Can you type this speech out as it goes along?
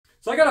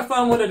So I got a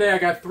fun one today. I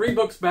got 3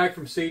 books back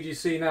from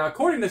CGC. Now,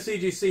 according to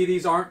CGC,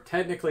 these aren't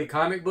technically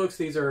comic books.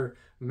 These are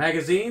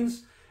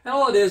magazines. And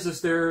all it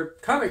is they're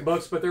comic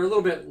books, but they're a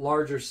little bit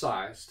larger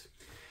sized.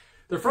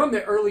 They're from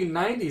the early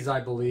 90s, I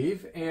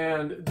believe.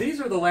 And these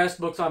are the last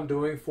books I'm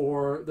doing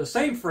for the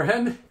same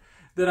friend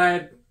that I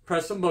had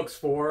pressed some books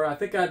for. I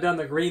think I'd done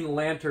the Green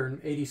Lantern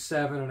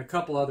 87 and a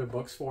couple other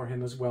books for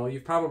him as well.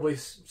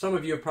 Some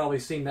of you have probably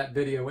seen that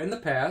video in the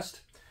past.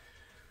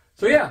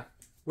 So yeah.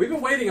 We've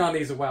been waiting on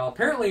these a while.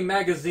 Apparently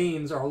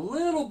magazines are a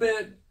little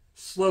bit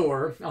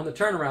slower on the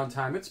turnaround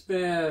time. It's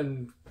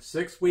been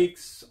 6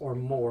 weeks or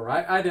more.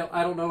 I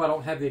don't know. I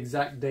don't have the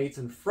exact dates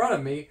in front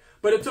of me,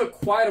 but it took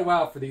quite a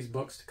while for these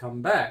books to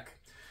come back.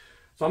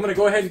 So I'm going to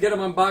go ahead and get them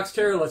unboxed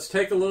here. Let's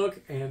take a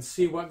look and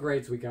see what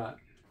grades we got.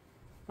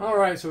 All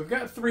right, so we've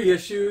got 3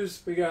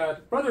 issues. We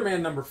got Brother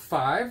Man number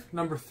 5,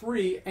 number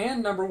 3,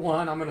 and number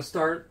 1. I'm going to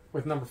start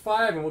with number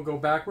 5 and we'll go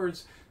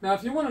backwards. Now,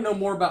 if you want to know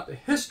more about the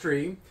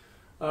history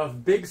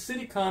of Big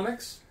City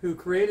Comics, who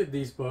created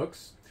these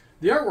books.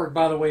 The artwork,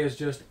 by the way, is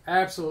just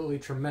absolutely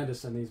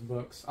tremendous in these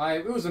books.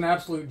 It was an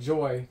absolute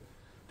joy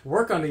to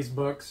work on these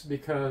books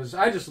because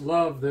I just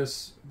love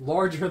this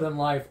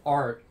larger-than-life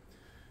art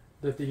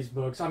that these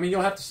books... I mean,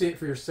 you'll have to see it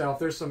for yourself.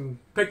 There's some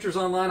pictures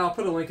online. I'll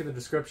put a link in the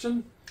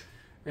description,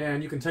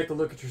 and you can take a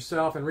look at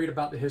yourself and read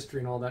about the history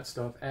and all that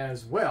stuff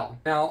as well.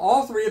 Now,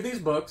 all 3 of these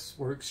books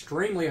were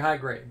extremely high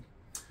grade.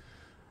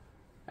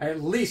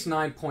 At least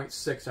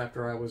 9.6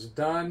 after I was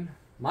done.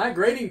 My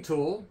grading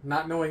tool,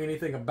 not knowing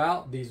anything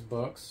about these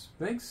books,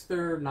 thinks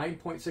they're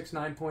 9.6,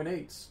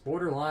 9.8s.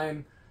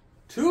 Borderline.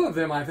 2 of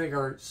them, I think,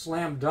 are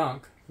slam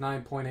dunk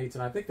 9.8s,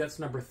 and I think that's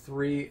number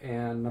 3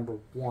 and number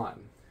 1.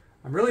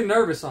 I'm really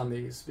nervous on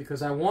these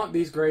because I want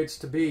these grades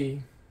to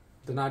be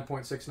the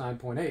 9.6,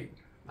 9.8.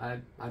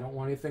 I don't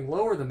want anything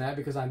lower than that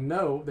because I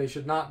know they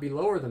should not be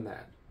lower than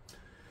that.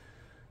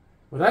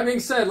 With that being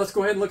said, let's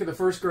go ahead and look at the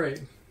first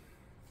grade.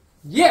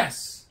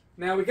 Yes!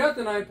 Now, we got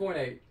the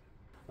 9.8.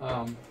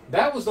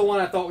 That was the one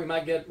I thought we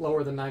might get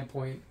lower than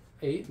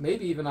 9.8.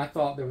 Maybe even I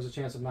thought there was a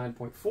chance of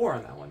 9.4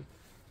 on that one.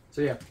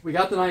 So yeah, we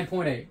got the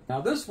 9.8. Now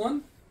this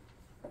one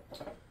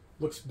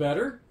looks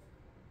better.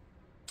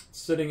 It's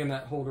sitting in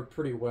that holder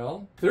pretty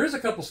well. There is a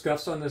couple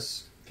scuffs on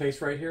this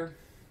case right here.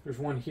 There's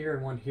one here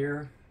and one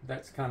here.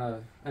 That's kind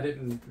of, I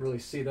didn't really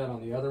see that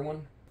on the other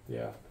one.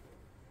 Yeah,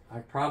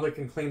 I probably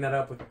can clean that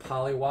up with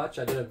Polywatch.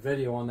 I did a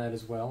video on that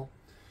as well.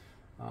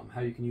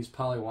 How you can use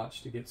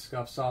Polywatch to get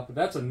scuffs off, but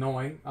that's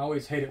annoying. I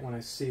always hate it when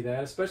I see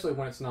that, especially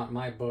when it's not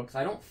my books.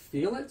 I don't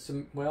feel it,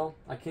 so, well,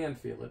 I can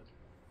feel it.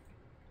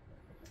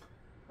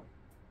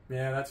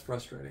 Yeah, that's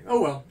frustrating.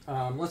 Oh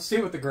well, let's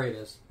see what the grade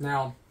is.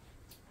 Now,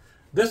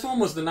 this one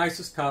was the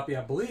nicest copy,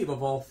 I believe,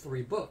 of all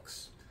 3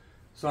 books.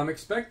 So I'm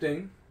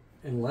expecting,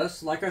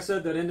 unless, like I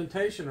said, that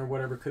indentation or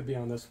whatever could be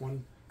on this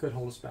one, could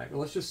hold us back. But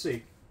let's just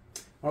see.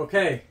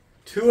 Okay,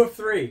 2 of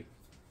 3.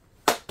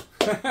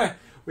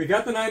 We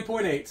got the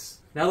 9.8s.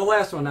 Now the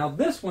last one. Now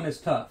this one is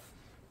tough.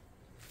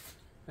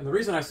 And the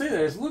reason I say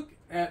that is look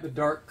at the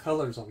dark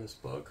colors on this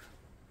book.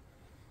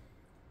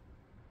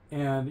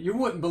 And you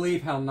wouldn't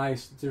believe how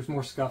nice, there's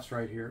more scuffs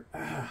right here.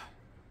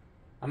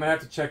 I'm going to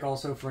have to check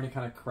also for any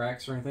kind of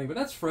cracks or anything, but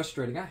that's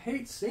frustrating. I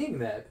hate seeing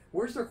that.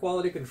 Where's their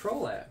quality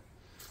control at?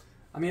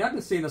 I mean, I've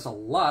been seeing this a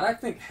lot. I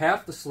think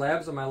half the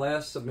slabs on my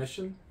last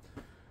submission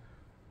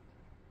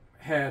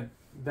had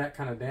that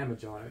kind of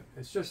damage on it.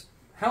 It's just,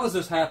 how is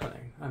this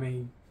happening? I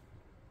mean,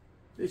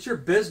 it's your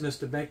business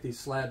to make these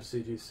slabs,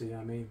 CGC.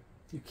 I mean,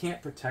 you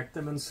can't protect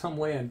them in some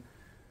way and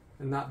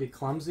not be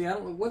clumsy. I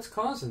don't know what's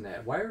causing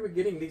that. Why are we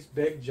getting these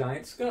big,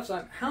 giant scuffs?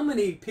 How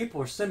many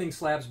people are sending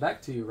slabs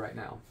back to you right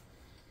now?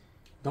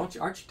 Aren't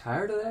you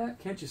tired of that?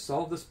 Can't you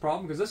solve this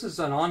problem? Because this is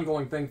an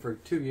ongoing thing for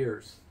 2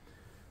 years.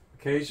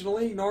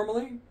 Occasionally,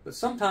 normally, but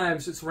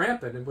sometimes it's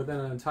rampant and within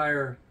an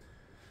entire...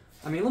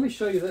 I mean, let me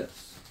show you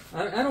this.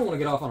 I don't want to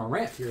get off on a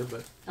rant here,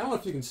 but I don't know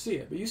if you can see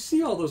it, but you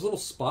see all those little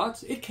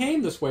spots? It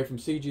came this way from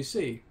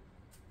CGC.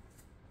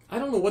 I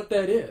don't know what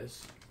that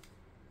is.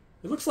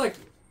 It looks like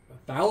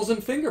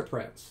 1,000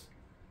 fingerprints.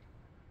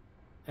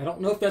 I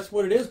don't know if that's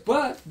what it is,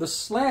 but the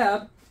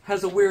slab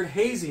has a weird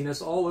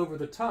haziness all over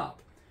the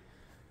top.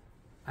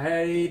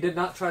 I did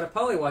not try to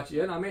Polywatch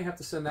yet. I may have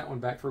to send that one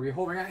back for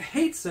reholding. I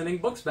hate sending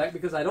books back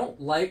because I don't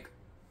like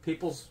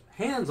people's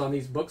hands on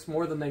these books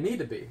more than they need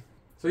to be.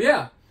 So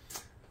yeah,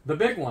 the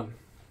big one.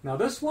 Now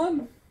this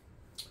one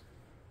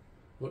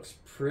looks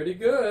pretty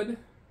good.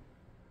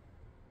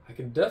 I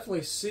can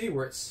definitely see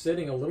where it's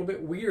sitting a little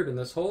bit weird in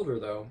this holder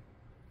though.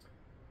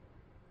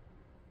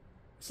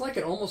 It's like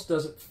it almost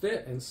doesn't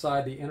fit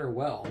inside the inner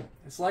well.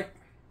 It's like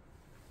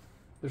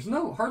there's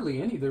hardly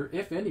any,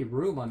 if any,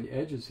 room on the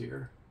edges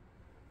here.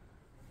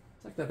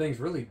 It's like that thing's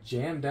really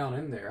jammed down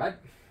in there.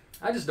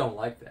 I just don't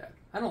like that.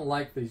 I don't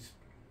like these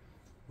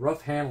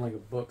rough handling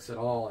of books at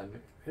all.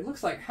 And it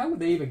looks like, how would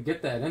they even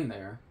get that in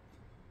there?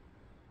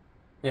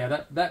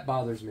 Yeah, that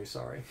bothers me,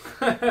 sorry.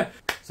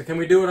 So can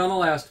we do it on the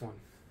last one?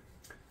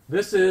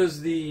 This is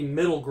the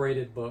middle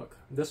graded book.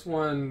 This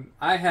one,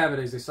 I have it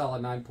as a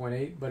solid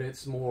 9.8, but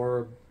it's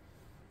more,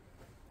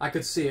 I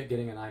could see it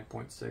getting a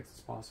 9.6. It's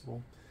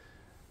possible.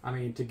 I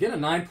mean, to get a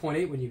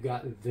 9.8 when you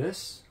got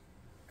this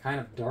kind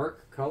of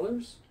dark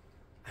colors,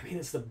 I mean,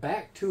 it's the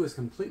back too is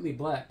completely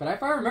black. But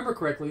if I remember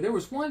correctly, there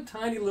was one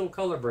tiny little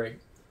color break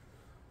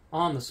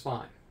on the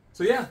spine.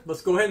 So yeah,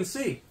 let's go ahead and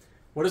see.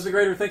 What does the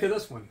grader think of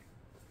this one?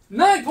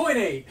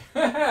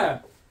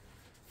 9.8!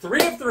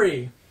 3 of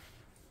 3.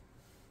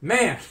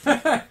 Man,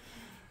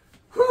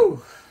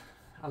 whew,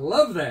 I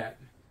love that.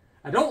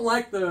 I don't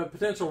like the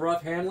potential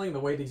rough handling, the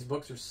way these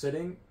books are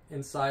sitting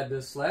inside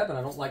this slab, and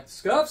I don't like the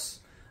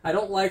scuffs. I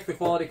don't like the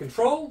quality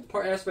control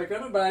aspect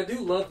of it, but I do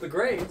love the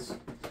grades.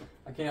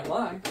 I can't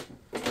lie.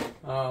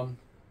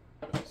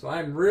 So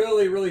I'm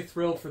really, really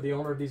thrilled for the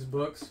owner of these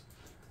books.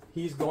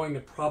 He's going to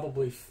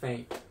probably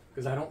faint,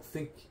 because I don't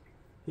think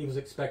he was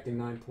expecting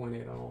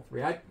 9.8 on all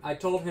three. I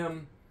told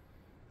him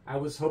I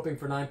was hoping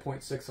for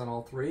 9.6 on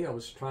all three. I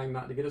was trying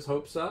not to get his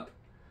hopes up.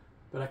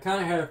 But I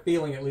kind of had a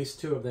feeling at least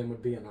 2 of them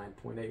would be a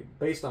 9.8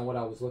 based on what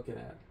I was looking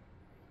at.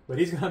 But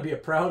he's going to be a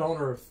proud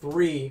owner of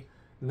 3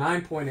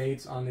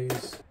 9.8s on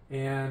these.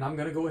 And I'm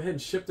going to go ahead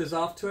and ship this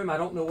off to him. I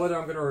don't know whether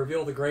I'm going to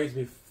reveal the grades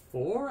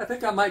before. I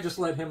think I might just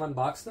let him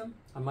unbox them.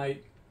 I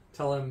might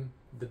tell him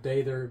the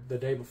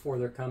day before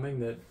they're coming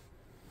that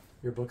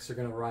your books are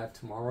going to arrive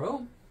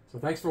tomorrow. So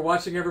thanks for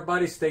watching,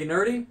 everybody. Stay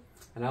nerdy,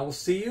 and I will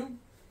see you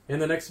in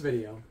the next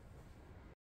video.